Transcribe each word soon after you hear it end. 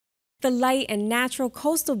The light and natural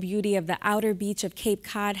coastal beauty of the outer beach of Cape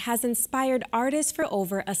Cod has inspired artists for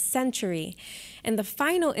over a century. In the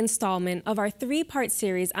final installment of our three-part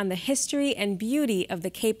series on the history and beauty of the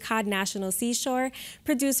Cape Cod National Seashore,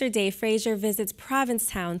 producer Dave Fraser visits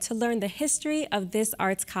Provincetown to learn the history of this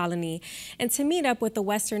arts colony and to meet up with the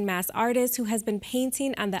Western Mass artist who has been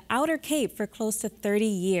painting on the Outer Cape for close to 30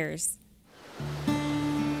 years.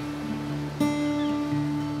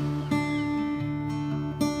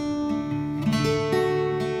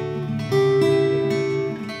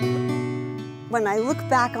 When I look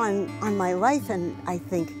back on my life and I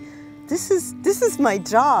think, this is my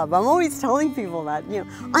job. I'm always telling people that,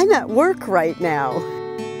 I'm at work right now.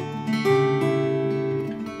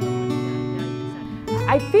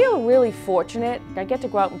 I feel really fortunate. I get to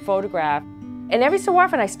go out and photograph. And every so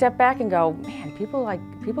often I step back and go, man, people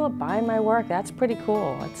are buying my work. That's pretty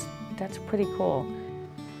cool. That's pretty cool.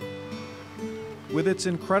 With its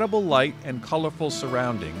incredible light and colorful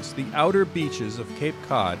surroundings, the outer beaches of Cape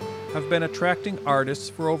Cod have been attracting artists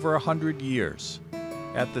for over 100 years.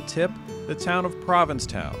 At the tip, the town of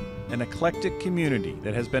Provincetown, an eclectic community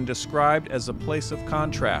that has been described as a place of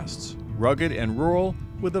contrasts, rugged and rural,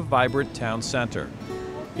 with a vibrant town center.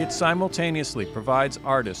 It simultaneously provides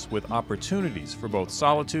artists with opportunities for both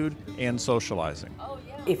solitude and socializing.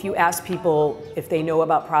 If you ask people if they know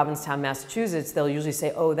about Provincetown, Massachusetts, they'll usually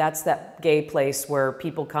say, oh, that's that gay place where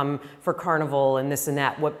people come for carnival and this and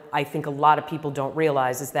that. What I think a lot of people don't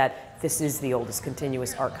realize is that this is the oldest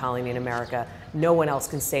continuous art colony in America. No one else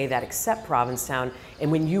can say that except Provincetown.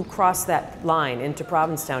 And when you cross that line into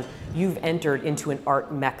Provincetown, you've entered into an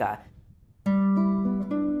art mecca.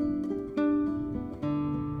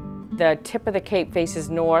 The tip of the Cape faces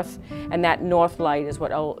north, and that north light is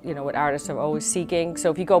what artists are always seeking. So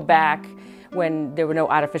if you go back when there were no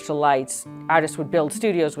artificial lights, artists would build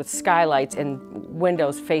studios with skylights and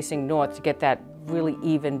windows facing north to get that really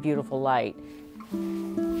even, beautiful light.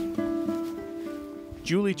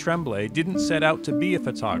 Julie Tremblay didn't set out to be a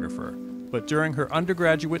photographer, but during her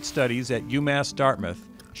undergraduate studies at UMass Dartmouth,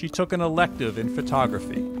 she took an elective in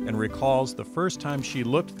photography and recalls the first time she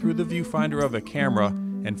looked through the viewfinder of a camera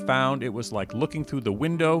and found it was like looking through the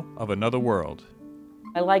window of another world.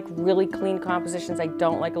 I like really clean compositions. I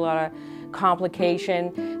don't like a lot of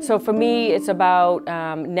complication. So for me, it's about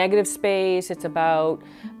negative space. It's about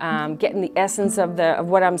getting the essence of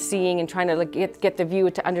what I'm seeing and trying to get the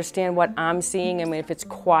viewer to understand what I'm seeing. I mean, if it's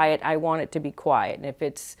quiet, I want it to be quiet. And if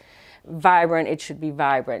it's vibrant, it should be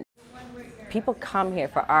vibrant. People come here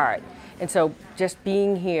for art. And so just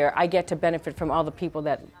being here, I get to benefit from all the people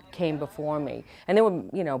that came before me. And there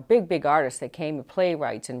were, big artists that came,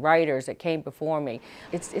 playwrights and writers that came before me.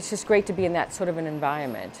 It's just great to be in that sort of an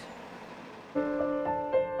environment.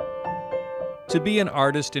 To be an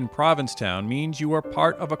artist in Provincetown means you are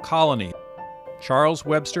part of a colony. Charles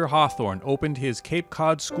Webster Hawthorne opened his Cape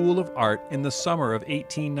Cod School of Art in the summer of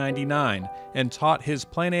 1899 and taught his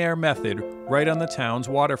plein air method right on the town's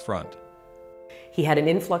waterfront. He had an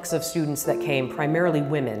influx of students that came, primarily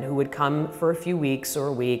women, who would come for a few weeks or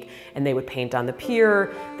a week, and they would paint on the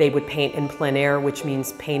pier, they would paint in plein air, which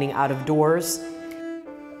means painting out of doors.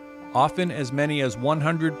 Often as many as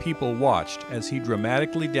 100 people watched as he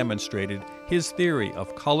dramatically demonstrated his theory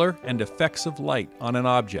of color and effects of light on an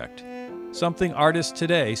object, something artists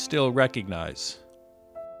today still recognize.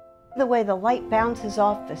 The way the light bounces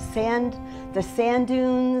off the sand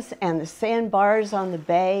dunes and the sandbars on the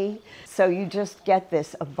bay. So you just get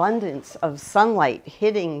this abundance of sunlight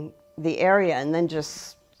hitting the area and then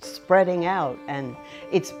just spreading out, and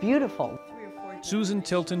it's beautiful. Susan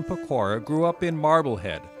Tilton Pecora grew up in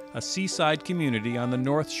Marblehead, a seaside community on the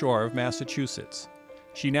north shore of Massachusetts.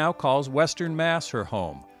 She now calls Western Mass her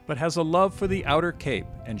home, but has a love for the Outer Cape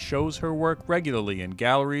and shows her work regularly in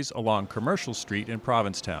galleries along Commercial Street in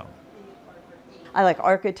Provincetown. I like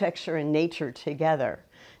architecture and nature together,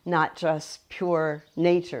 not just pure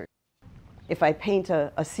nature. If I paint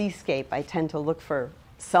a seascape, I tend to look for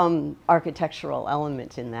some architectural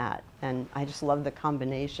element in that, and I just love the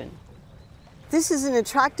combination. This is an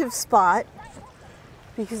attractive spot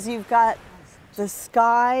because you've got the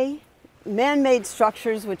sky, man-made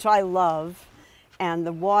structures, which I love, and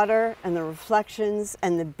the water and the reflections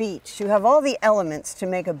and the beach. You have all the elements to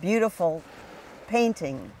make a beautiful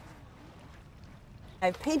painting.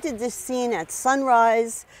 I've painted this scene at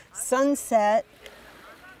sunrise, sunset.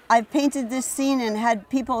 I've painted this scene and had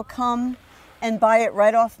people come and buy it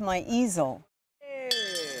right off my easel. Yeah.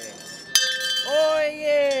 Oh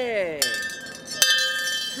yeah!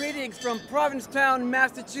 Greetings from Provincetown,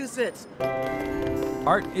 Massachusetts.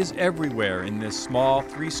 Art is everywhere in this small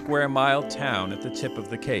 3-square-mile town at the tip of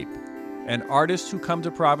the Cape. and artists who come to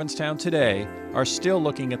Provincetown today are still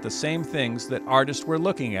looking at the same things that artists were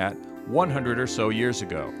looking at 100 or so years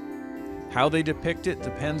ago. How they depict it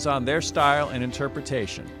depends on their style and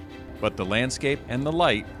interpretation, but the landscape and the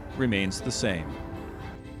light remains the same.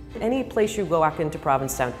 Any place you walk into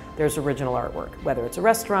Provincetown, there's original artwork, whether it's a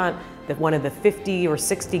restaurant, one of the 50 or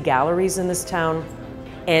 60 galleries in this town.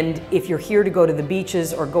 And if you're here to go to the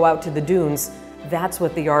beaches or go out to the dunes, that's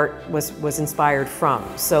what the art was inspired from.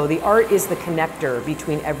 So the art is the connector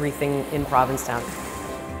between everything in Provincetown.